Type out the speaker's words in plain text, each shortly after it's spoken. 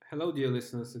Hello, dear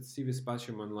listeners. It's Si Vis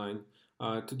Pacem online.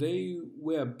 Today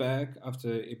we are back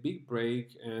after a big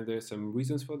break, and there's some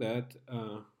reasons for that.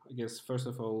 I guess first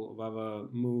of all, Vava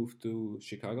moved to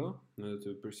Chicago in order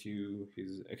to pursue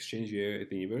his exchange year at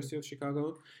the University of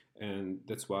Chicago, and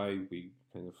that's why we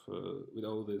kind of, with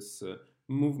all this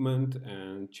movement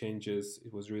and changes,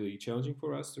 it was really challenging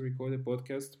for us to record a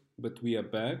podcast. But we are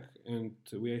back, and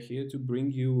we are here to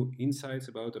bring you insights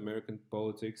about American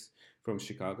politics from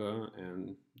Chicago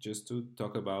and just to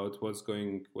talk about what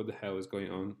the hell is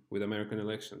going on with American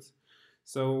elections.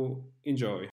 So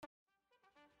enjoy.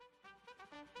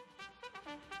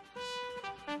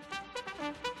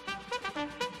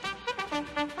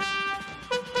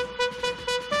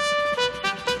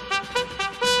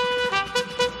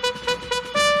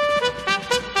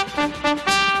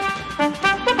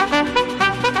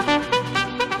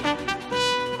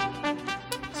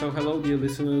 So hello, dear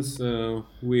listeners.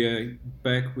 We are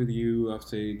back with you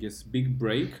after I guess big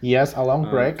break. Yes, a long Uh,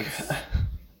 break. that's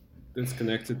that's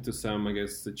connected to some I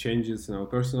guess the changes in our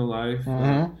personal life.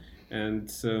 hmm And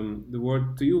the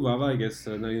word to you, Vava, I guess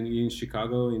now in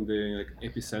Chicago, in the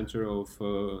epicenter of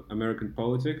American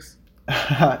politics.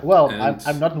 well, And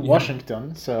I'm not in yeah,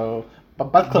 Washington, so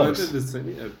but but at close. the same,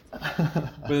 at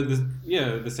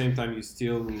the same time,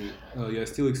 you're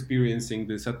still experiencing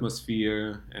this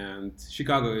atmosphere, and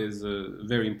Chicago is a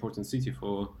very important city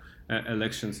for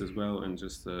elections as well, and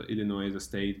just Illinois as a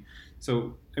state.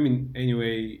 So, I mean,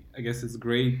 anyway, I guess it's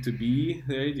great to be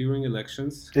there during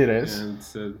elections, It is. and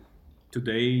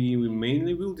today we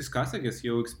mainly will discuss, I guess,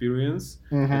 your experience.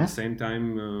 At the Mm-hmm. same time,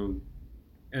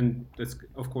 and that's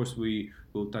of course we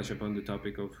will touch upon the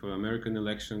topic of American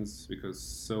elections because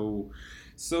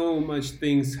so much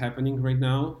things happening right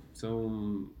now. So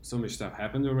much stuff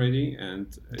happened already, and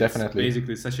it's Definitely.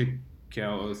 basically such a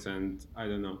chaos. And I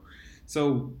don't know. So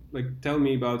like, tell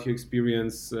me about your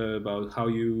experience, about how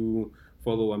you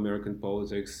follow American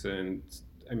politics, and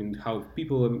I mean how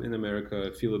people in America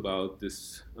feel about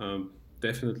this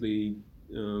definitely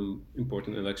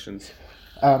important elections.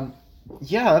 Um,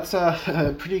 yeah, that's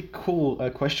a pretty cool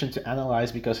question to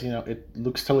analyze because it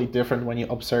looks totally different when you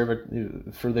observe it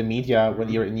through the media when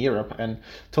Hmm. you're in Europe, and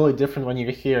totally different when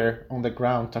you're here on the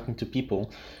ground talking to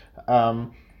people.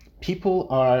 Um, People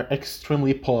are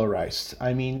extremely polarized.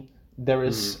 I mean, there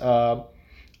is. Hmm.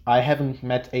 I haven't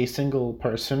met a single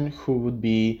person who would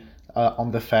be on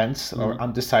the fence or Hmm.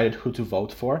 undecided who to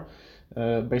vote for.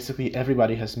 Basically,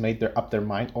 everybody has made up their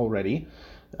mind already,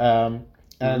 um,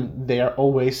 Hmm. and they are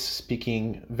always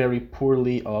speaking very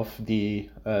poorly of the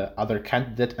other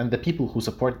candidate and the people who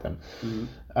support them. Hmm.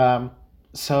 Um,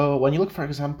 so when you look, for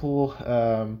example,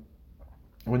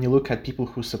 when you look at people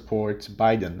who support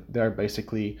Biden, they're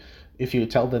basically, if you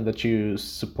tell them that you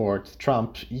support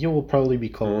Trump, you will probably be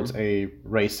called Hmm. a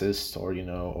racist or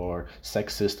or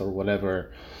sexist or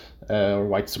whatever, or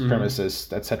white Hmm.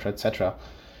 supremacist, etc., etc.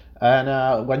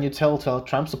 And when you tell a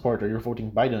Trump supporter you're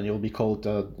voting Biden, you'll be called,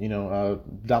 a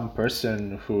dumb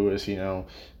person who is,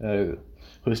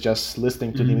 who's just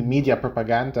listening to the Hmm. media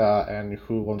propaganda and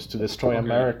who wants to destroy Okay.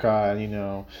 America,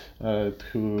 and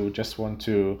who just want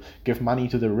to give money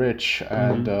to the rich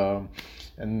Hmm.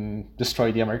 and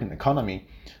destroy the American economy.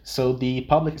 So the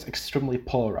public is extremely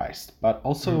polarized. But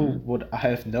also, Hmm. what I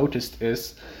have noticed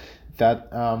is that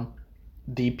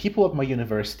the people at my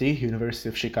university, University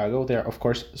of Chicago, they're of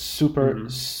course super, Hmm.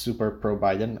 super pro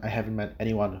Biden. I haven't met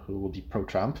anyone who will be pro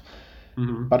Trump,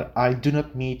 Hmm. but I do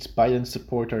not meet Biden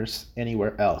supporters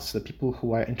anywhere else. The people who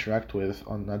I interact with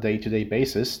on a day to day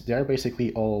basis, they're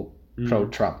basically all pro Hmm.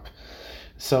 Trump.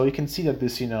 So you can see that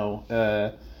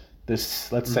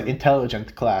this, let's say, Hmm.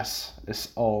 intelligent class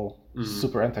is all Hmm.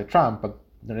 super anti Trump, but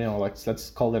let's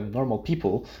call them normal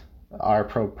people, are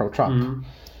pro Trump. Hmm.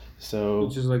 Which So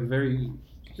is like very,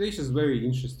 this is very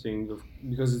interesting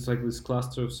because it's like this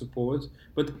cluster of support.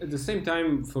 But at the same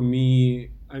time, for me,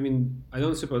 I mean, I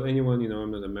don't support anyone.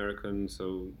 I'm not American, so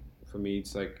for me,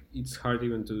 it's like it's hard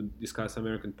even to discuss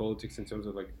American politics in terms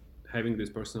of like having this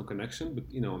personal connection. But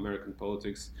American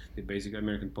politics, the basic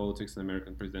American politics and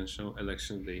American presidential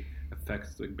elections, they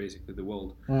affect like basically the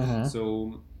world. mhm.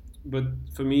 So but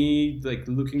for me, like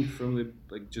looking from the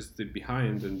like just the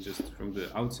behind and just from the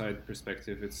outside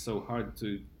perspective, it's so hard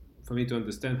to for me to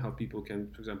understand how people can,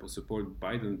 for example, support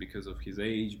Biden because of his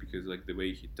age, because like the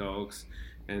way he talks,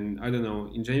 and I don't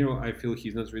know. In general, I feel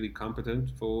he's not really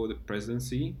competent for the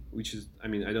presidency. Which is, I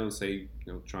mean, I don't say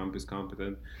Trump is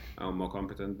competent, more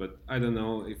competent, but I don't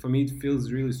know. For me, it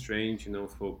feels really strange,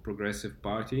 for progressive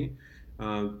party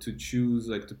to choose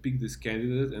like to pick this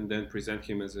candidate and then present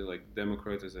him as a like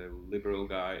Democrat, as a liberal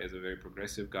guy, as a very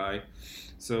progressive guy.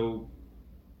 So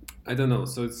I don't know.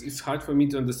 So it's hard for me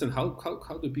to understand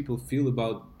how do people feel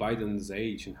about Biden's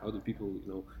age, and how do people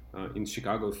in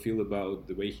Chicago feel about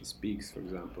the way he speaks, for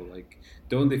example. Like,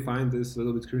 don't they find this a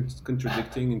little bit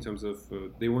contradicting in terms of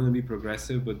they want to be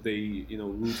progressive, but they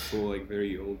root for like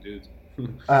very old dude,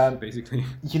 Um, basically.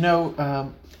 you know,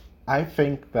 I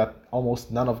think that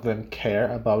almost none of them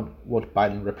care about what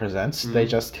Biden represents. They Mm.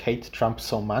 just hate Trump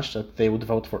so much that they would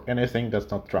vote for anything that's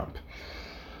not Trump.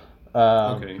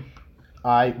 Um, Okay.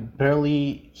 I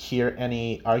barely hear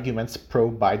any arguments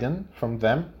pro Biden from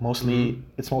them. Mostly, Mm.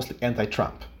 it's mostly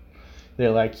anti-Trump.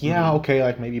 They're like, yeah, Mm. okay,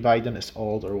 like maybe Biden is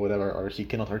old or whatever, or he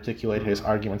cannot articulate his Mm.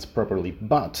 arguments properly.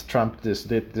 But Trump this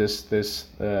did this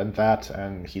and that,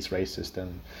 and he's racist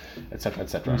and etc.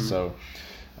 etc. Mm. So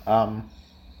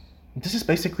this is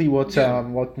basically Yeah.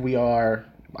 what we are.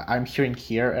 I'm hearing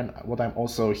here, and what I'm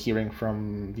also hearing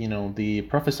from the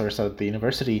professors at the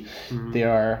university. They Mm.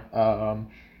 are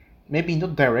maybe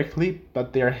not directly,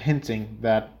 but they are hinting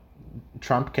that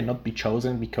Trump cannot be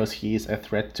chosen because he is a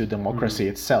threat to democracy Mm.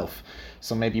 itself.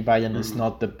 So maybe Biden is Mm.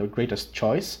 not the greatest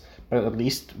choice, but at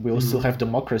least we'll still have Mm.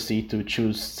 democracy to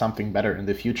choose something better in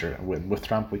the future. With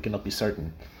Trump, we cannot be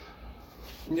certain.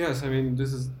 Yes, I mean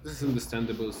this is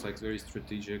understandable. It's like very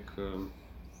strategic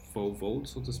for vote,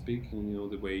 so to speak, and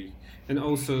the way, and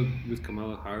also with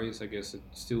Kamala Harris, I guess it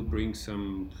still brings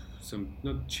some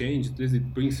not change.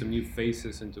 It brings some new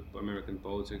faces into American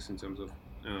politics in terms of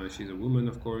she's a woman,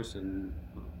 of course, and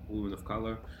woman of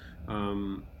color.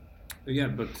 Um, yeah,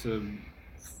 but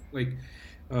like,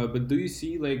 but do you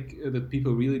see like that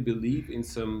people really believe in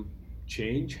some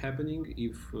change happening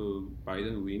if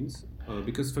Biden wins?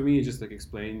 Because for me, just like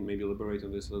explain, maybe elaborate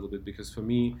on this a little bit. Because for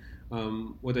me,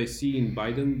 what I see in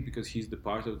Biden, because he's the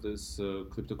part of this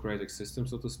kleptocratic system,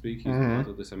 so to speak, he's the Mm-hmm. part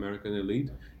of this American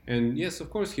elite. And yes, of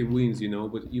course, he wins,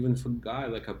 but even for a guy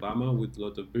like Obama with a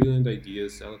lot of brilliant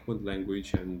ideas, eloquent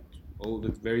language, and all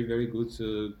that very, very good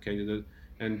candidate,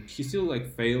 and he still like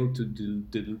failed to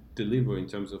deliver in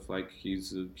terms of like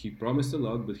he promised a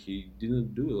lot, but he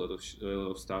didn't do a lot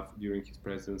of stuff during his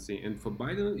presidency. And for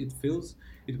Biden, it feels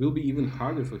it will be even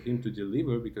harder for him to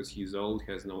deliver because he's old,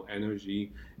 has no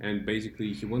energy, and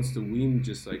basically he wants to win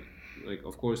just like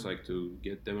of course like to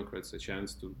get Democrats a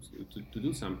chance to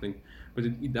do something, but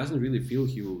it doesn't really feel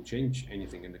he will change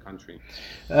anything in the country.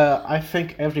 I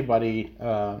think everybody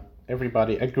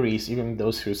agrees, even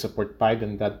those who support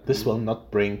Biden, that this will Mm-hmm.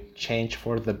 not bring change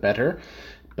for the better,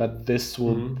 but this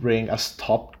will Mm-hmm. bring a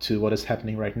stop to what is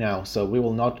happening right now. So Mm-hmm.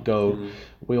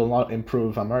 we will not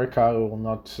improve America, we will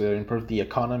not improve the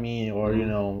economy or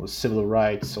Mm-hmm. civil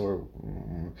rights or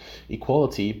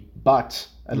equality, but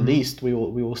at Mm-hmm. least we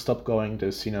will stop going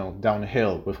this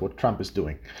downhill with what Trump is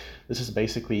doing. This is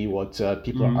basically what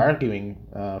people are Mm-hmm. arguing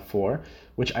for,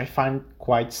 which I find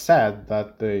quite sad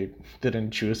that they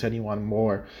didn't choose anyone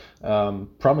more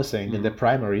promising in the Mm-hmm.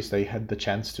 primaries. They had the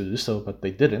chance to do so, but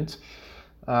they didn't.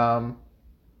 Um,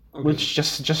 Okay. which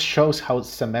just shows how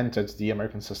cemented the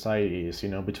American society is,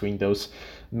 between those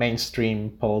mainstream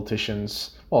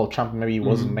politicians. Well, Trump maybe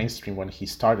wasn't Mm-hmm. mainstream when he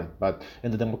started, but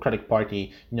in the Democratic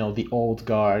Party, the old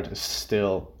guard is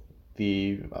still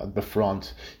the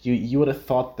front. You would have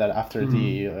thought that after Mm-hmm.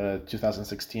 the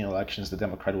 2016 elections, the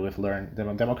Democrats would have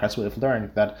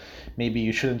learned that maybe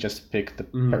you shouldn't just pick the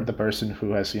Mm-hmm. person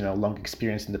who has long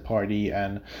experience in the party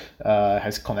and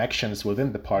has connections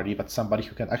within the party, but somebody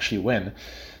who can actually win.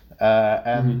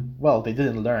 And Mm-hmm. well, they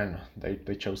didn't learn.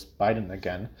 They chose Biden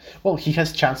again. Well, he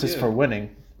has chances Yeah. for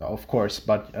winning, of course,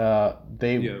 but Yeah.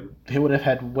 they would have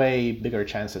had way bigger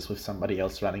chances with somebody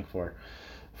else running for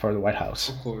the White House.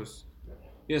 Of course.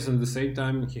 Yes, and at the same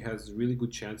time, he has really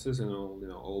good chances in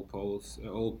all polls.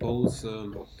 All polls,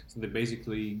 so they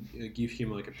basically give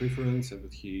him like a preference, and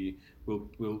that he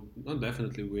will not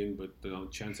definitely win, but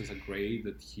chances are great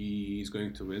that he is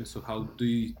going to win. So how do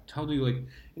you like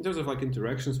in terms of like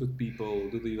interactions with people?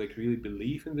 Do they like really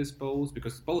believe in these polls?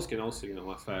 Because polls can also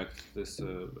affect this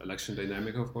election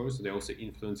dynamic, of course. They also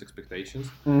influence expectations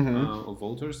Mm-hmm. of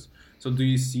voters. So do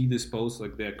you see this post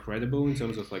like they're credible in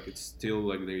terms of like it's still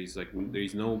like there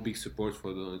is no big support for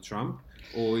Donald Trump,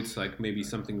 or it's like maybe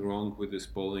something wrong with this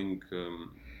polling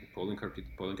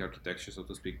architecture, so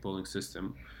to speak, polling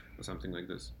system, or something like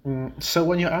this. So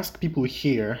when you ask people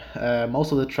here,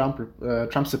 most of the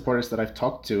Trump supporters that I've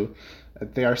talked to,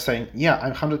 they are saying, "Yeah,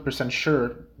 I'm 100%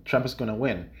 sure Trump is going to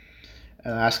win."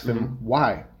 And I ask them Mm-hmm.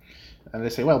 why, and they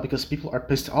say, "Well, because people are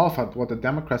pissed off at what the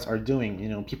Democrats are doing.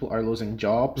 People are losing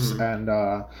jobs, Mm-hmm. and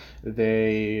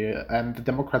the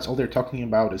Democrats all they're talking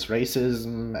about is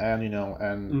racism and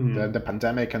the Mm-hmm.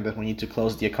 pandemic and that we need to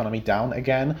close the economy down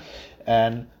again."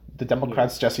 And The Yeah.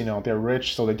 Democrats just, they're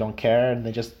rich, so they don't care, and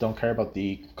they just don't care about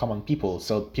the common people.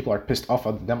 So people are pissed off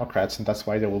at the Democrats, and that's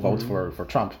why they will vote Mm-hmm. for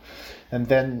Trump. And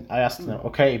then I asked them,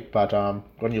 okay, but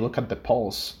when you look at the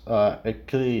polls, it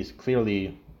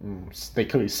clearly they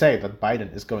clearly say that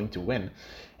Biden is going to win.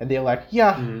 And they're like,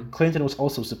 yeah, Mm-hmm. Clinton was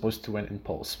also supposed to win in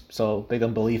polls. So they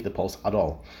don't believe the polls at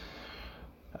all.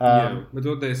 Yeah, Um, but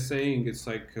what they're saying it's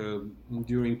like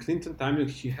during Clinton time like,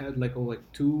 she had like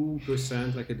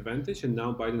 2% like advantage, and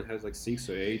now Biden has like 6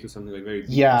 or 8 or something like very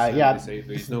big yeah, percent. They yeah. say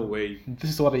there is no way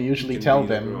This is what I he usually can tell beat LeBron.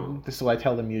 them. This is what I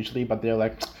tell them usually, but they're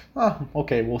like,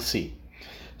 okay, we'll see.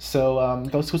 So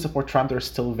those who support Trump, they're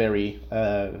still very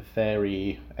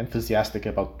enthusiastic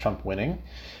about Trump winning,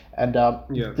 and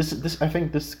Yeah. this I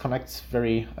think this connects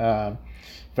very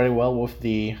well with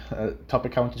the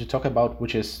topic I wanted to talk about,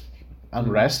 which is Mm-hmm.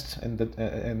 unrest in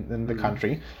the Mm-hmm.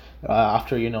 country.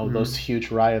 After those Mm-hmm.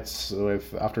 huge riots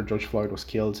with after George Floyd was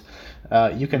killed,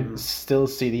 you can Mm-hmm. still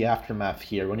see the aftermath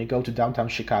here. When you go to downtown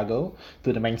Chicago,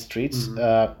 to the main streets,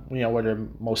 Mm-hmm. where the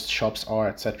most shops are,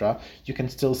 etc., you can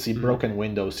still see Mm-hmm. broken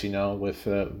windows, with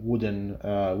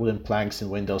wooden planks in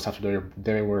windows after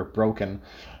they were broken,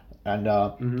 and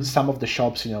Mm-hmm. some of the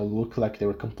shops, look like they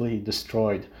were completely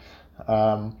destroyed.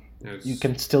 Um, you Yes.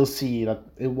 can still see that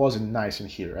it wasn't nice in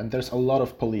here, and there's a lot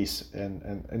of police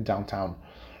in downtown,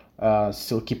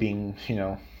 still keeping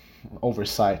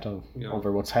oversight Yeah.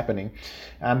 over what's happening,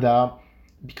 and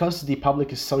because the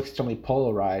public is so extremely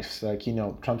polarized, like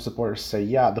Trump supporters say,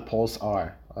 yeah, the polls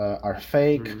are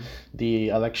fake, Mm-hmm. the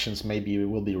elections maybe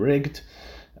will be rigged,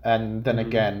 and then Mm-hmm.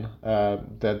 again,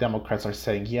 the Democrats are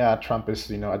saying, yeah, Trump is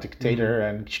a Mm-hmm. dictator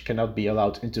and cannot be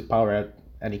allowed into power at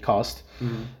any cost.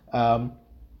 Mm-hmm. Um,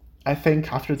 I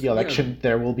think after the Yeah. election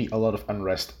there will be a lot of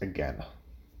unrest again.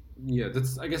 Yeah,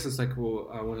 that's. I guess it's like. Well,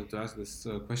 I wanted to ask this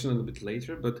question a little bit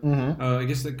later, but Mm-hmm. I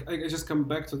guess like I just come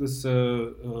back to this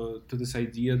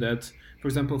idea that, for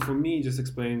example, for me, just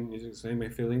explain my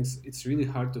feelings. It's really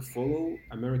hard to follow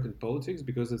American politics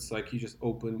because it's like you just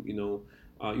open,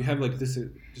 you have like this,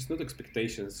 just not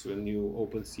expectations when you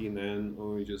open CNN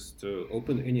or you just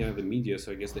open any other media.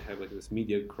 So I guess they have like this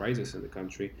media crisis in the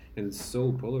country, and it's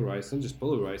so polarized. Not just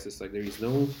polarized. It's like there is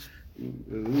no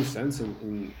real sense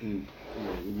in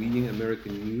reading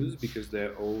American news because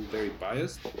they're all very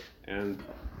biased, and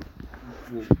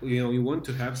you want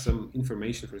to have some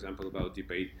information, for example, about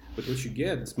debate, but what you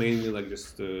get is mainly like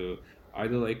just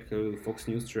either like Fox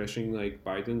News trashing like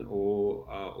Biden or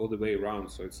all the way around.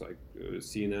 So it's like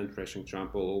CNN trashing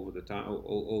Trump all over the time,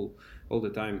 all the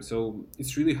time. So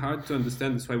it's really hard to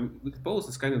understand. That's why with polls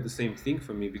it's kind of the same thing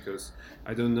for me because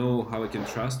I don't know how I can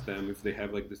trust them if they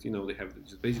have like this. They have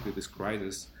just basically this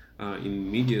crisis in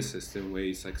media system where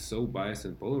it's like so biased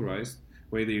and polarized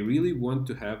where they really want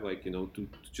to have like to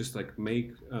just like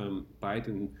make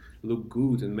Biden look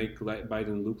good and make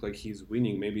Biden look like he's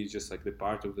winning. Maybe it's just like the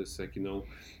part of this like the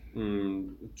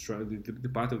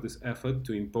part of this effort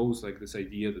to impose like this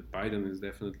idea that Biden is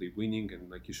definitely winning and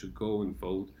like you should go and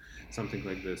vote, something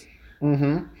like this.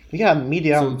 Mm-hmm. Yeah,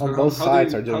 media So on both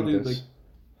sides are how doing do you like this.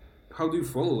 how do you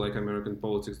follow like American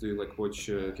politics? Do you like watch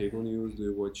cable news? Do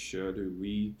you watch? Do you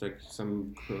read like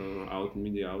some out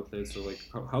media outlets? Or like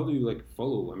how do you like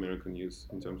follow American news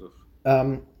in terms of?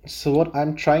 So what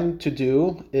I'm trying to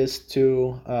do is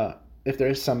to, if there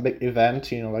is some big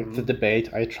event, like the Mm-hmm.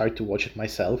 debate, I try to watch it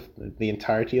myself, the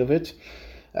entirety of it,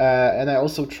 and I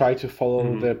also try to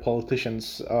follow the Mm-hmm.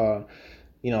 politicians,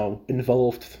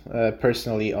 involved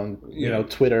personally on Yeah,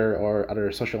 Twitter or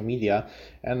other social media,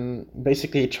 and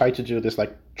basically try to do this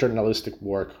like journalistic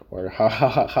work, or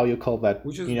how you call that,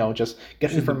 which is just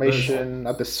get which is the best. information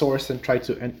at the source and try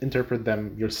to interpret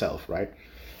them yourself, right?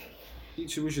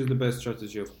 Which is the best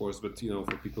strategy, of course. But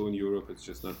for people in Europe, it's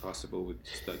just not possible with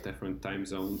just that different time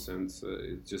zones, and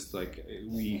it's just like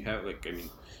we have like I mean,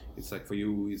 it's like for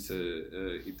you, it's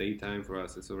a daytime. For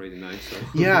us, it's already night. So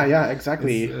Yeah, yeah, it's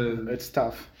exactly. It's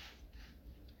tough.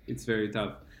 it's very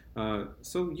tough.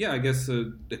 So yeah, I guess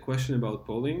the question about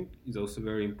polling is also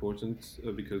very important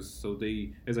because so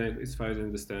they, as far as I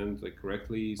understand, like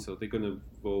correctly, so they're gonna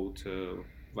vote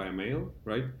via mail,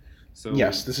 right? So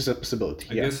Yes, this is a possibility.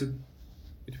 I Yeah. guess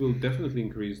it will definitely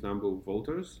increase number of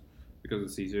voters because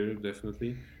it's easier,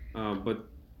 definitely. But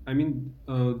I mean,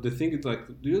 the thing is like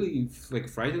really like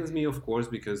frightens me, of course,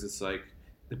 because it's like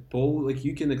the poll, like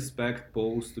you can expect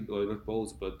polls to, or not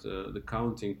polls, but the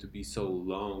counting to be so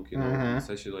long, and Mm-hmm.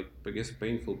 such a like I guess a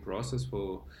painful process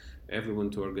for everyone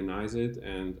to organize it.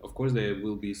 And of course, there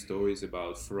will be stories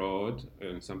about fraud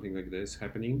and something like this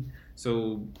happening.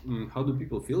 So, how do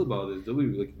people feel about it? Do we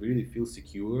like really feel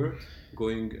secure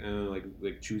going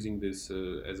like choosing this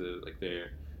as a like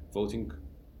their voting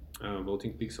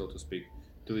voting peak, so to speak?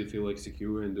 Do they feel like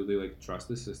secure and do they like trust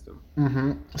the system?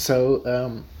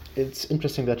 So it's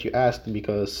interesting that you asked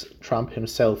because Trump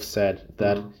himself said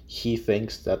that Mm-hmm. he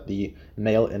thinks that the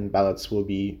mail-in ballots will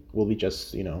be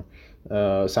just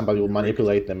somebody will Rigged.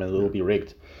 manipulate them and it will Yeah. be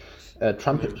rigged.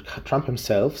 Trump Yeah. Trump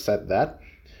himself said that,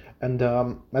 and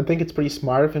I think it's pretty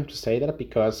smart of him to say that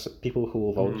because people who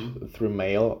will vote Mm-hmm. through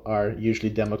mail are usually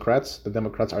Democrats. The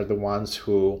Democrats are the ones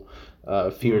who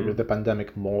fear Mm-hmm. the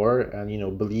pandemic more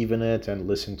and believe in it and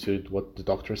listen to what the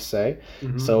doctors say.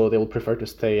 Mm-hmm. So they will prefer to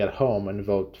stay at home and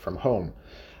vote from home.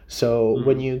 So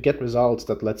when Mm-hmm. you get results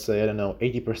that, let's say, I don't know,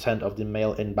 80% of the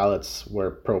mail-in ballots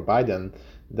were pro-Biden,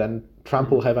 then Trump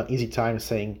will Mm-hmm. have an easy time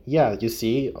saying, yeah, you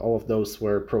see, all of those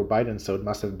were pro-Biden, so it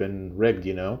must have been rigged.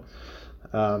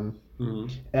 Um, Mm-hmm.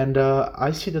 and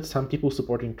I see that some people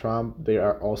supporting Trump, they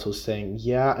are also saying,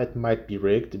 yeah, it might be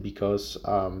rigged because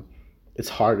it's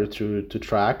harder to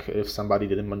track if somebody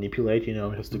didn't manipulate. It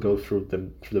has to go Mm-hmm. through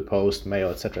the post, mail,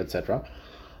 etc., etc.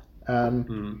 Um,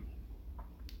 Mm-hmm.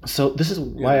 so this is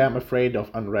Yeah. why I'm afraid of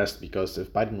unrest because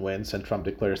if Biden wins and Trump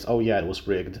declares, "Oh yeah, it was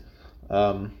rigged,"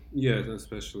 um, Yeah,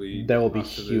 especially there will be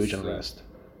after huge this unrest.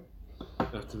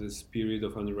 period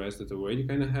of unrest that already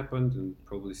kind of happened and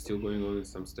probably still going on in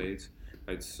some states.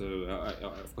 It's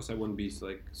of course I won't be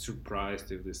like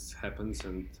surprised if this happens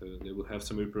and they will have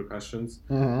some repercussions.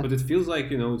 Hmm. But it feels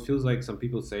like it feels like some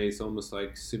people say it's almost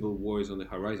like civil wars on the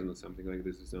horizon or something like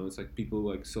this. It's like people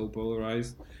like so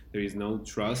polarized. There is no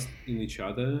trust in each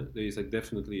other. There is like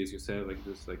definitely, as you said, like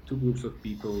there's like two groups of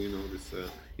people. This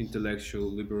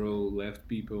intellectual liberal left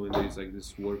people, and there's like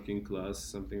this working class,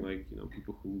 something like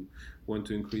people who want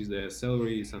to increase their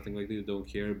salary, something like they don't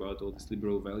care about all these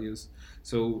liberal values.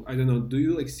 So I don't know. Do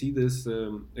you like see this?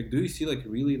 Like, do you see like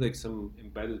really like some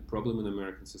embedded problem in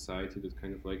American society that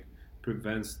kind of like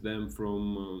prevents them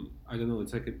from? I don't know.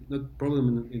 It's like a not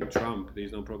problem in Trump.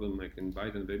 There's no problem like in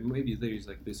Biden, but maybe there is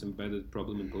like this embedded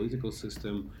problem in political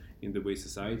system, in the way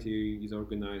society is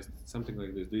organized, something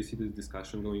like this. Do you see this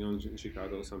discussion going on in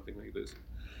Chicago, something like this?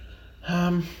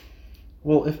 Um,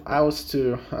 well, if I was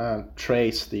to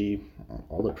trace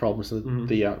all the problems that Mm-hmm.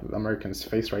 the Americans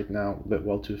face right now,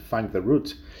 to find the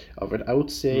root of it, I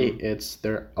would say Mm-hmm. it's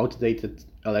their outdated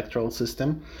electoral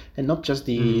system, and not just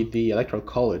the Mm-hmm. the electoral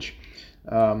college.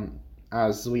 Um,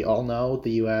 as we all know,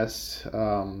 the U.S.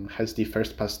 Has the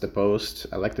first past the post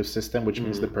elective system, which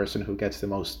means the Mm-hmm. person who gets the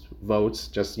most votes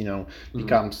just Mm-hmm.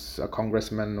 becomes a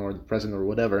congressman or the president or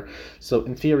whatever. So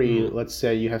in theory, Mm-hmm. let's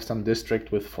say you have some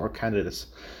district with four candidates.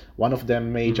 One of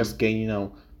them may just Mm-hmm.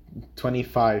 gain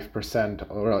 25%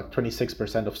 or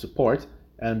 26% of support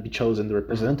and be chosen the Mm-hmm.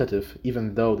 representative,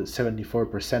 even though the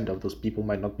 74% of those people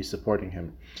might not be supporting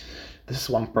him. This is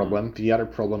one Mm-hmm. problem. The other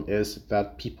problem is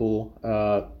that people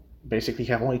basically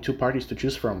have only two parties to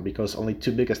choose from because only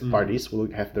two biggest Mm-hmm. parties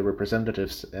will have the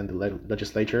representatives in the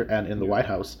legislature and in the Yeah. White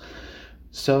House.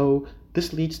 So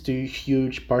this leads to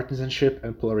huge partisanship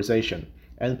and polarization.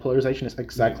 And polarization is Yeah.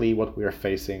 exactly what we are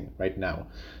facing right now.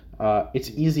 It's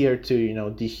Yeah. easier to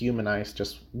dehumanize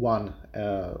just one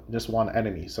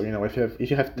enemy. So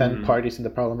if you have 10 Mm-hmm. parties in the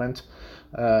parliament,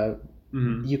 uh,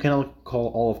 Mm-hmm. you cannot call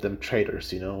all of them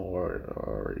traitors,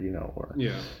 or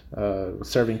Yeah.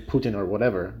 serving Putin or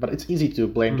whatever. But it's easy to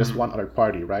blame just Mm-hmm. one other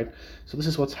party, right? So this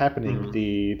is what's happening. Mm-hmm.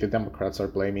 The Democrats are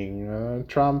blaming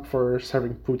Trump for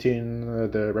serving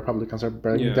Putin. The Republicans are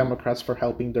blaming Yeah. Democrats for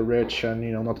helping the rich and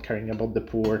not caring about the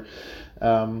poor.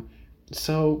 Um,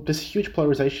 so this huge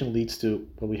polarization leads to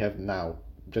what we have now.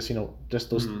 Just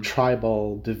those Mm-hmm.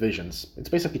 tribal divisions. It's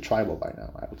basically tribal by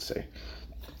now, I would say.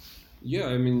 Yeah,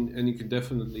 I mean, and you could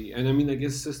definitely, and I mean, I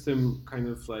guess system kind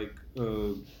of like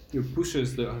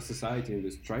pushes the society in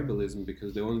this tribalism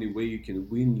because the only way you can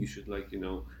win, you should like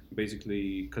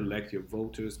basically collect your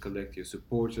voters, collect your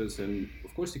supporters, and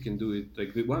of course you can do it.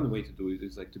 Like the one way to do it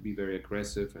is like to be very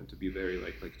aggressive and to be very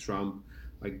like Trump,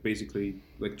 like basically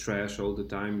like trash all the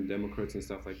time Democrats and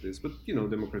stuff like this. But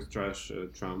Democrats trash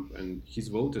Trump and his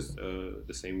voters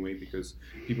the same way because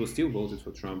people still voted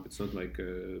for Trump. It's not like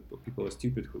people are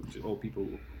stupid who all people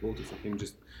who voted for him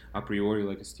just a priori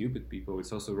like a stupid people.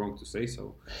 It's also wrong to say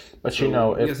so. But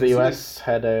So if yes, I the see like U.S.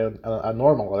 had a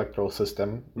normal electoral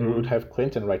system, we would mhm. have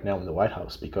Clinton right now in the White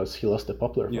House because he lost the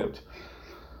popular Yeah. vote.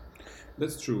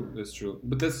 That's true. That's true.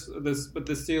 But that's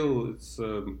still it's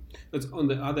on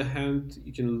the other hand,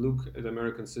 you can look at the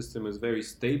American system as very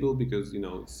stable because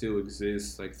it still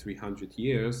exists like 300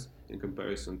 years in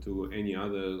comparison to any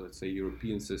other, let's say,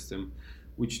 European system,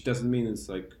 which doesn't mean it's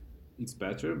like it's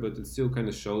better, but it still kind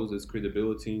of shows its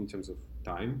credibility in terms of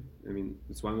time. I mean,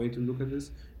 it's one way to look at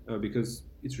this because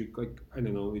like I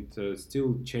don't know, it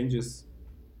still changes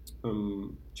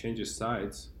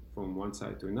sides from one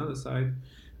side to another side.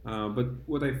 But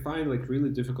what I find like really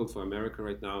difficult for America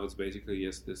right now is basically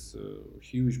yes this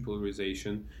huge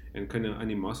polarization and kind of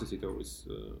animosity towards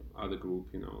other group.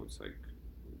 You know, it's like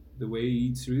the way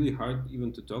it's really hard even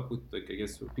to talk with like I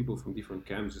guess people from different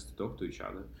camps just to talk to each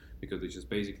other because they just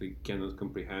basically cannot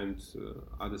comprehend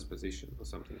others' position or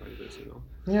something like this. You know.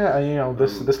 Yeah, and, Um,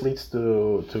 this leads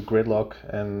to gridlock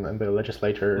and the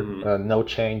legislature. mhm, No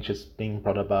change is being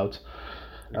brought about.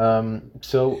 exactly.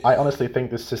 So I honestly think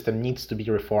this system needs to be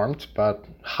reformed, but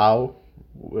how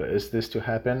is this to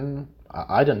happen?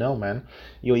 I don't know, man.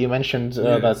 You mentioned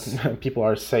Yes. that people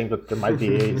are saying that there might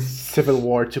be a civil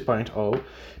war 2.0.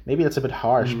 Maybe that's a bit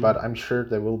harsh, but Mhm. I'm sure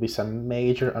there will be some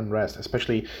major unrest,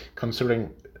 especially considering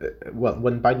well,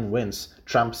 when Biden wins,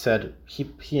 Trump said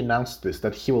he announced this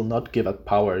that he will not give up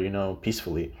power,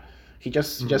 peacefully. He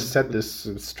just said But this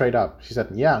straight up. He said,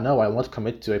 "Yeah, no, I won't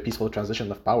commit to a peaceful transition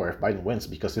of power if Biden wins,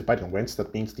 because if Biden wins,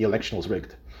 that means the election was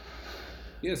rigged."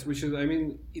 yes, which is I mean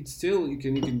it's still you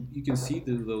can see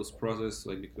those process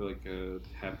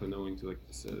happen owing to like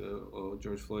this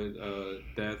George Floyd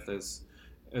death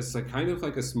as a kind of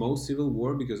like a small civil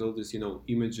war because all this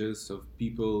images of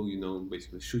people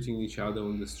basically shooting each other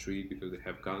on the street because they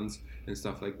have guns and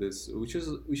stuff like this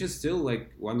which is still like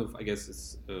one of I guess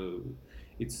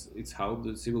it's how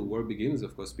the civil war begins.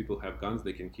 Of course, people have guns;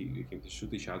 they can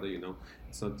shoot each other.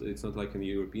 It's not like in a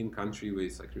European country where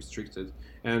it's like restricted.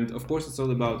 And of course, it's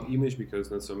all about image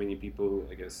because not so many people,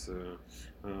 I guess,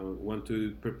 want to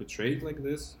perpetrate like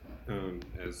this,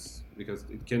 as because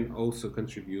it can also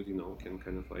contribute, can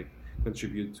kind of like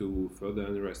contribute to further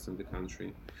unrest in the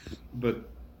country. But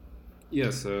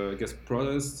yes, I guess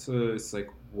protests is like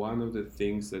one of the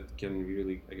things that can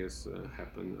really, I guess,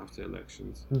 happen after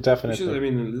elections, which is, Definitely. I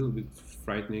mean, a little bit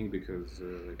frightening because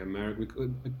like America,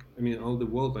 I mean, all the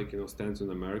world like stands on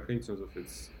America in terms of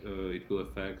it will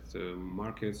affect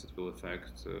markets, it will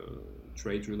affect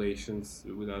trade relations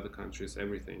with other countries,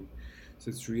 everything. So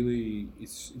it's really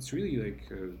like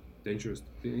dangerous.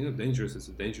 Dangerous. It's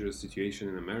a dangerous situation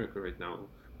in America right now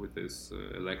with this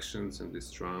elections and this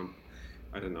Trump.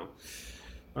 I don't know.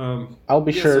 Yeah, so I'll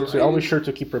be sure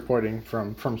to keep reporting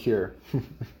from here.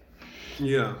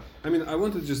 yeah, I mean, I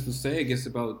wanted just to say, I guess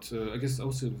about, I guess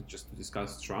also just to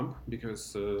discuss Trump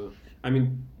because, I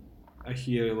mean, I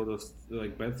hear a lot of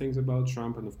like bad things about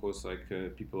Trump, and of course, like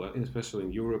people, especially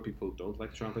in Europe, people don't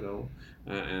like Trump at all,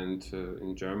 and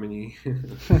in Germany,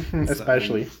 and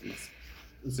Especially.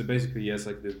 it's basically yes,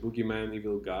 like the boogeyman,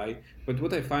 evil guy. But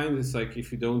what I find is like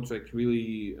if you don't like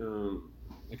really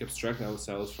like abstract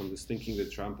ourselves from this thinking that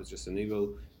Trump is just an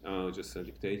evil, just a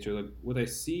dictator. Like what I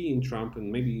see in Trump and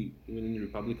maybe even in the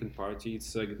Republican Party,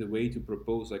 it's like the way to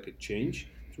propose like a change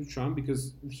through Trump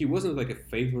because he wasn't like a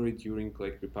favorite during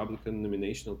like Republican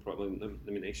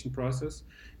nomination process.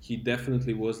 He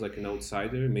definitely was like an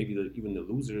outsider, maybe even a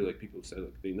loser. Like people said,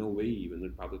 like they no way even the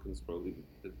Republicans probably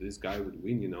that this guy would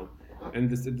win.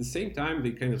 And at the same time,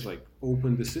 they kind of like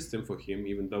opened the system for him,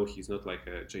 even though he's not like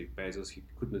a Jeff Bezos. He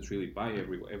could not really buy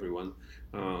everyone,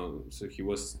 so he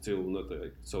was still not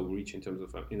like so rich in terms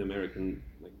of in American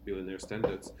like billionaire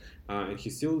standards. And he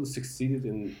still succeeded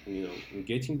in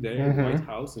getting there in White Mm-hmm.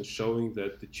 House and showing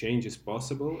that the change is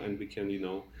possible and we can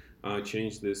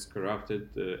change this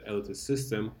corrupted elitist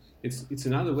system. It's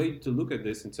another way to look at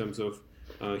this in terms of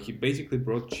he basically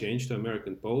brought change to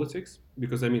American politics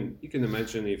because I mean you can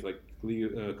imagine if like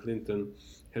Clinton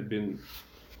had been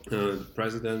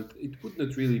president, it would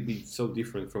not really be so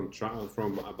different from Trump,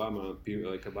 from Obama,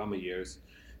 like Obama years.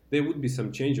 There would be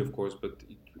some change, of course, but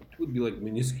it would be like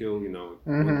minuscule.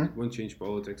 Mm-hmm. It won't change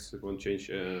politics. It won't change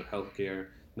healthcare.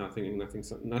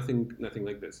 Nothing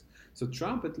like this. So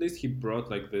Trump, at least, he brought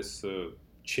like this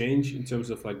change in terms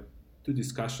of like two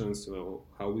discussions.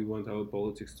 How we want our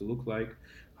politics to look like,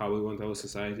 how we want our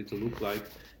society to look like.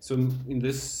 So in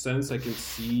this sense, I can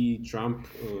see Trump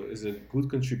as a good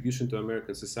contribution to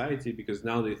American society because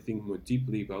now they think more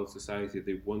deeply about society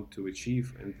they want to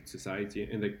achieve and society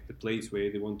and like the place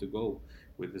where they want to go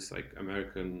with this like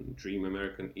American dream,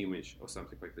 American image or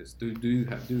something like this.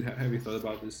 Have you thought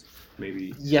about this?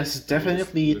 Maybe Yes, in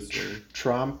definitely. this way.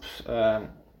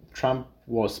 Trump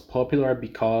was popular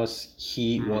because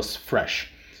he Mm-hmm. was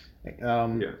fresh.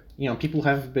 Yeah. People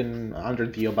have been under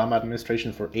the Obama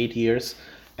administration for 8 years,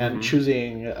 and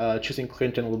Mm-hmm. choosing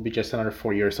Clinton will be just another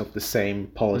 4 years of the same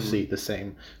policy, Mm-hmm. the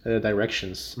same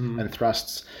directions Mm-hmm. and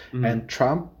thrusts. Mm-hmm. And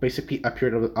Trump basically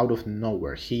appeared out of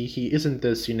nowhere. He isn't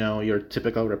this your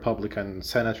typical Republican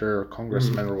senator or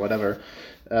congressman Mm-hmm. or whatever.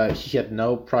 He had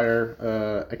no prior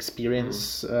Mm.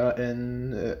 experience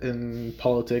in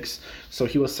politics, so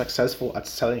he was successful at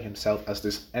selling himself as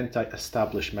this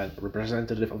anti-establishment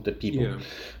representative of the people. Yeah.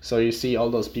 So you see all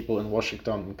those people in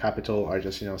Washington Capitol are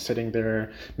just sitting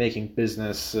there making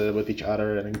business with each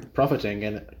other and profiting.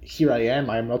 And here I am.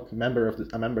 I'm not a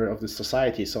member of this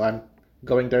society, so I'm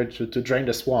going there to drain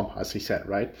the swamp, as he said,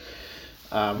 right?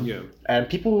 Yeah. And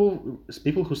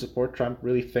people who support Trump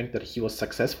really think that he was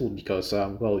successful because,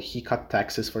 well, he cut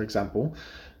taxes, for example,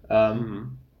 Mm.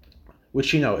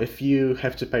 which, if you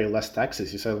have to pay less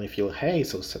taxes, you suddenly feel, hey,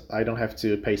 so I don't have to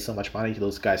pay so much money to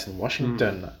those guys in Mm.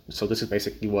 Washington. So this is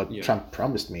basically what Yeah. Trump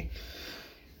promised me.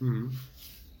 Mm.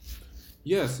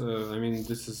 Yes, I mean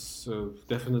this is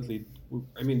definitely.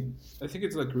 I mean, I think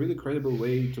it's like a really credible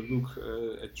way to look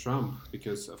at Trump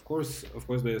because, of course,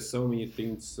 there's so many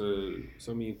things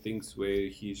where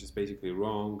he's just basically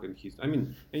wrong, and he's. I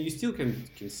mean, and you still can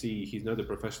see he's not a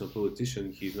professional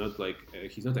politician. He's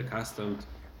not accustomed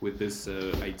with this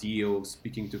idea of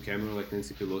speaking to camera like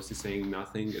Nancy Pelosi, saying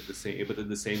nothing but at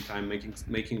the same time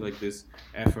making like this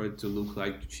effort to look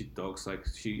like she talks like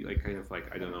she like kind of like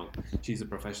I don't know she's a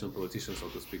professional politician, so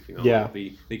to speak. Yeah,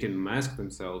 Like they can mask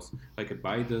themselves, like a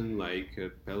Biden, like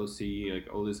Pelosi, like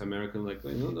all these American, like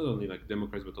not only like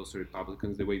Democrats but also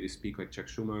Republicans. The way they speak, like Chuck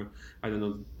Schumer. I don't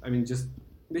know. I mean, just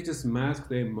they just mask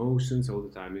their emotions all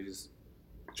the time. They just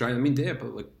try. I mean, they're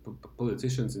like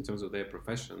politicians in terms of their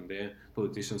profession. They're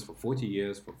politicians for 40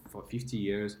 years, for 50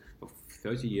 years, for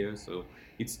 30 years. So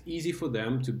it's easy for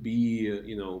them to be,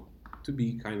 to be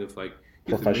kind of like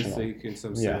professional. euphemistic in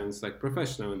some Yeah, sense, like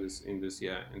professional in this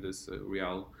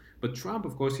real. But Trump,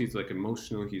 of course, he's like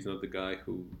emotional. He's not the guy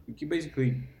who he basically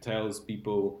tells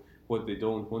people what they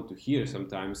don't want to hear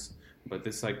sometimes. But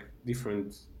it's like different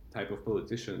type of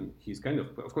politician. He's kind of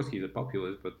course, he's a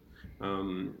populist, but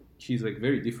he's like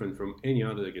very different from any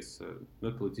other, I guess,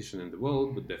 not politician in the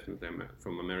world, but definitely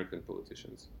from American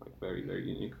politicians. Like very, very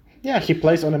unique. yeah. He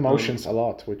plays on emotions Um, a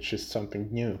lot, which is something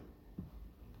new.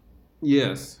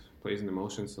 yes, plays in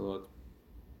emotions a lot.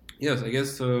 Yes, I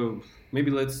guess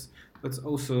maybe let's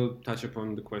also touch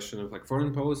upon the question of like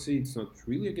foreign policy. It's not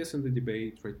really, I guess, in the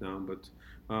debate right now, but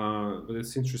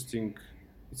it's interesting.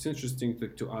 It's interesting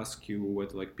to ask you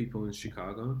what like people in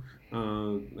Chicago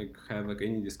like have like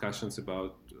any discussions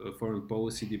about foreign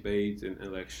policy debate and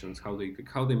elections, how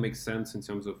they make sense in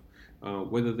terms of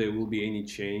whether there will be any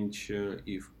change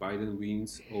if Biden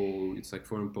wins, or it's like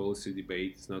foreign policy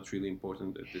debate is not really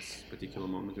important at this particular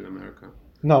moment in America.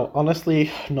 No, honestly,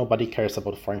 nobody cares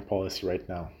about foreign policy right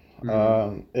now.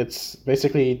 Mm. It's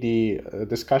basically the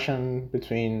discussion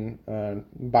between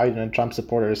Biden and Trump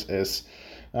supporters is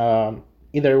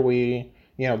either the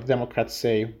Democrats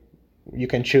say you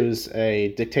can choose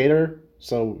a dictator,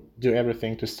 so do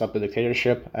everything to stop the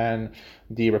dictatorship, and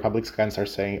the Republicans are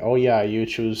saying, oh yeah, you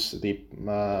choose the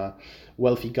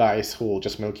wealthy guys who will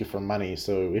just milk you for money.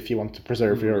 So if you want to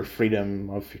preserve your Mm. freedom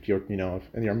of your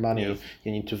and your Yeah. money,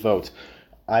 you need to vote.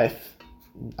 I've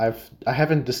I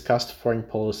haven't discussed foreign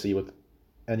policy with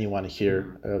anyone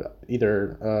here, Mm.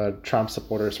 either Trump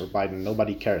supporters or Biden.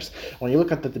 Nobody cares. When you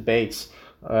look at the debates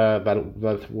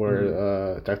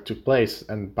Mm. that took place,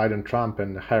 and Biden, Trump,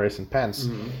 and Harris and Pence,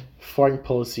 Mm. foreign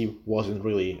policy wasn't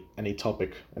really any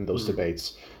topic in those Mm.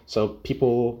 debates. So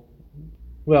people,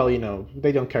 well,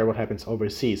 they don't care what happens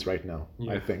overseas right now, I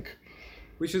Yeah. think.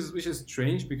 Which is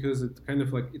strange because it kind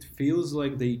of like it feels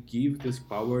like they give this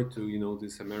power to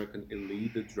this American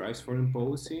elite that drives foreign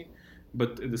policy,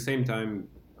 but at the same time,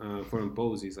 foreign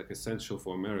policy is like essential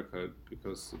for America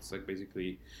because it's like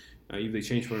basically if they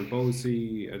change foreign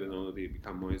policy, I don't know, they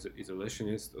become more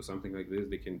isolationist or something like this.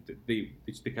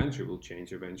 The country will change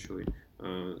eventually.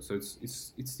 So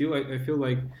it's still I feel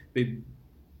like they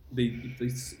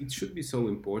it should be so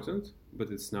important, but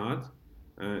it's not.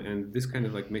 And this kind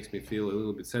of like makes me feel a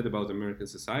little bit sad about American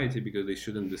society because they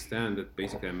should understand that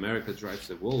basically America drives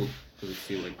the world because it's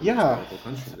still like the most Yeah, powerful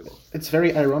country in the world. it's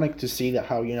very ironic to see that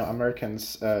how Americans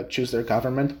choose their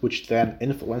government, which then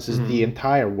influences the Mm-hmm.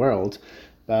 entire world,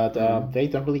 but Mm-hmm. they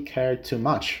don't really care too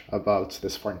much about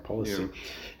this foreign Yeah. policy.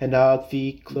 And the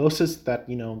closest that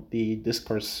the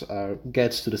discourse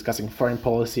gets to discussing foreign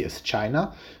policy is China,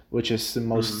 which is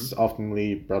most Mm-hmm. oftenly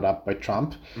brought up by Trump.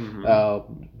 Mm-hmm. Uh,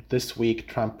 this week,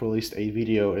 Trump released a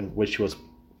video in which he was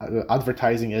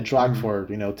advertising a drug for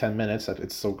 10 minutes that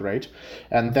it's so great,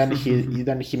 and then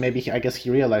he maybe I guess he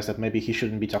realized that maybe he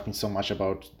shouldn't be talking so much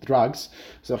about drugs,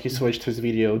 so he switched his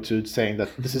video to saying that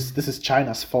this is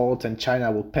China's fault and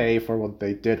China will pay for what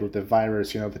they did with the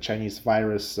virus, the Chinese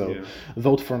virus, so Yeah.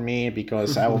 vote for me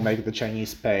because I will make the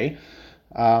Chinese pay.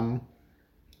 um,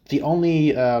 The only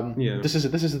Yeah. this is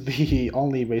the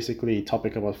only basically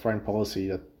topic about foreign policy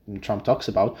that Trump talks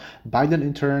about. Biden,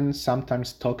 in turn, sometimes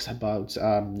talks about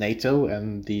NATO and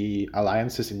the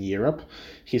alliances in Europe.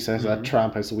 He says that Mm.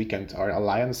 Trump has weakened our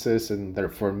alliances and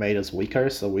therefore made us weaker.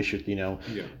 So we should,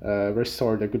 Yeah.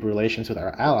 restore the good relations with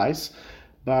our allies.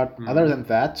 But other Mm. than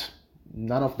that,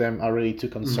 none of them are really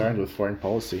too concerned Mm. with foreign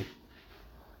policy.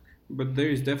 But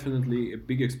there is definitely a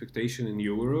big expectation in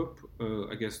Europe.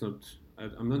 I guess not.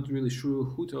 I'm not really sure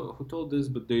who told this,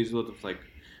 but there is a lot of like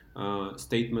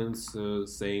statements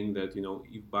saying that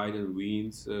if Biden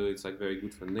wins, it's like very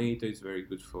good for NATO. It's very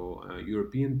good for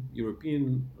European,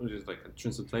 or just like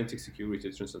transatlantic security,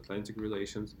 transatlantic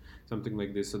relations, something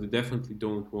like this. So they definitely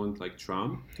don't want like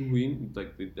Trump to win.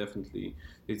 Like they definitely,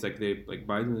 it's like they like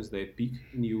Biden is their peak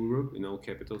in Europe,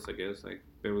 capitals, I guess, like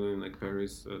Berlin, like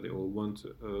Paris. They all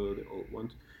want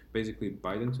basically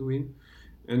Biden to win.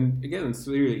 And again, it's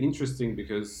really interesting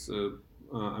because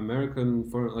American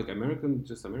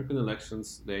elections,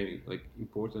 they like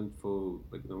important for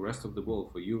like the rest of the world,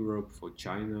 for Europe, for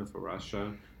China, for Russia,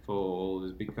 for all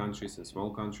these big countries and small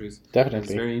countries. And it's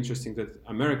Definitely. very interesting that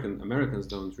Americans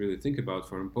don't really think about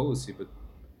foreign policy, but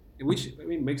which I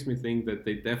mean makes me think that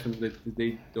they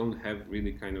don't have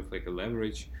really kind of like a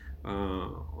leverage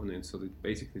on it. So they're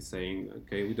basically saying,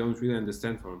 okay, we don't really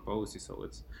understand foreign policy, so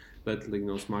let's let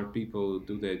smart people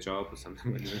do their job or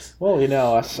something like this. Well,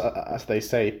 as they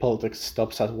say, politics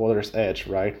stops at water's edge,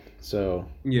 right? So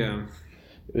Yeah,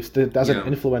 if it doesn't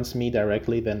yeah. influence me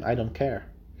directly, then I don't care.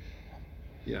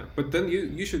 Yeah, but then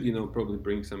you should probably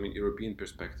bring some European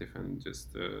perspective and just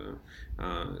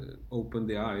open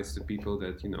the eyes to people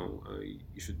that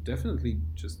you should definitely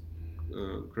just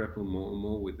grapple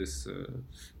more with this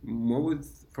more with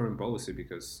foreign policy,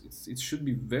 because it should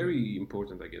be very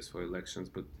important, I guess, for elections,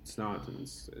 but it's not,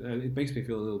 and it makes me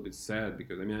feel a little bit sad,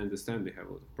 because I mean I understand they have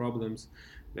a lot of problems,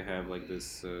 they have like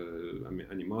this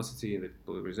animosity and the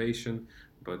polarization,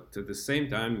 but at the same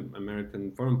time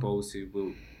American foreign policy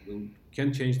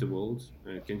can change the world,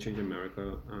 can change America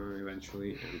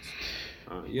eventually,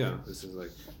 and yeah, this is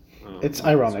like It's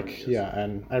my concern, I ironic, guess. yeah,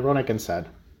 and ironic and sad.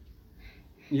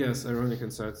 Yes, ironic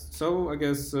and sad. So I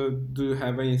guess, do you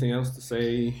have anything else to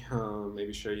say?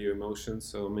 Maybe share your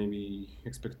emotions, or maybe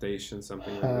expectations,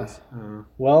 something like Uh, this.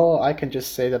 well, I can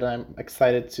just say that I'm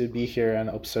excited to be here and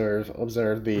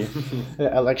observe the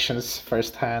elections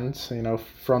firsthand.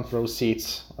 Front row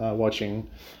seats, watching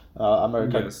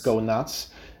America Yes. go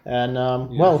nuts. And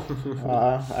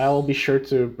Yeah. I'll be sure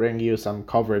to bring you some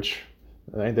coverage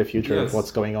in the future of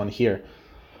what's Yes. going on here.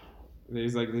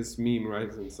 There's like this meme,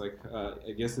 right? And it's like,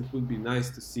 I guess it would be nice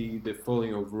to see the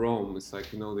falling of Rome. It's like,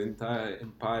 the entire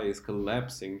empire is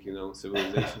collapsing,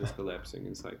 civilization is collapsing.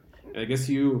 It's like, I guess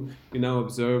you now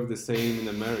observe the same in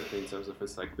America, in terms of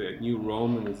it's like the new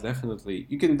Rome, and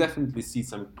you can definitely see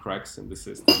some cracks in the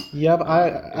system, Yeah, but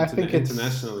I think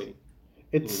internationally.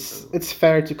 it's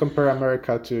fair to compare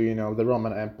America to the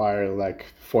Roman Empire, like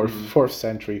Mm. fourth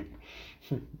century.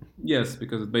 Yes,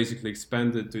 because it basically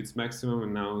expanded to its maximum,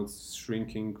 and now it's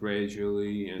shrinking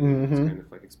gradually, and it's Hmm. kind of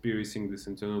like experiencing these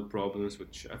internal problems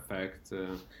which affect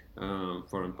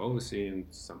foreign policy and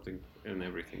something and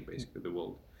everything, basically the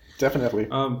world. Definitely.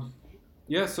 Um,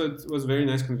 yeah, so it was a very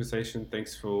nice conversation.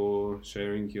 Thanks for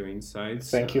sharing your insights,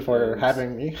 Thank you for and having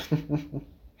me.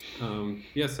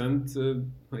 yes, and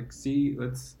like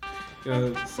let's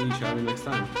see each other next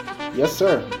time. Yes,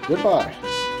 sir. Goodbye.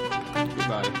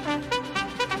 Goodbye.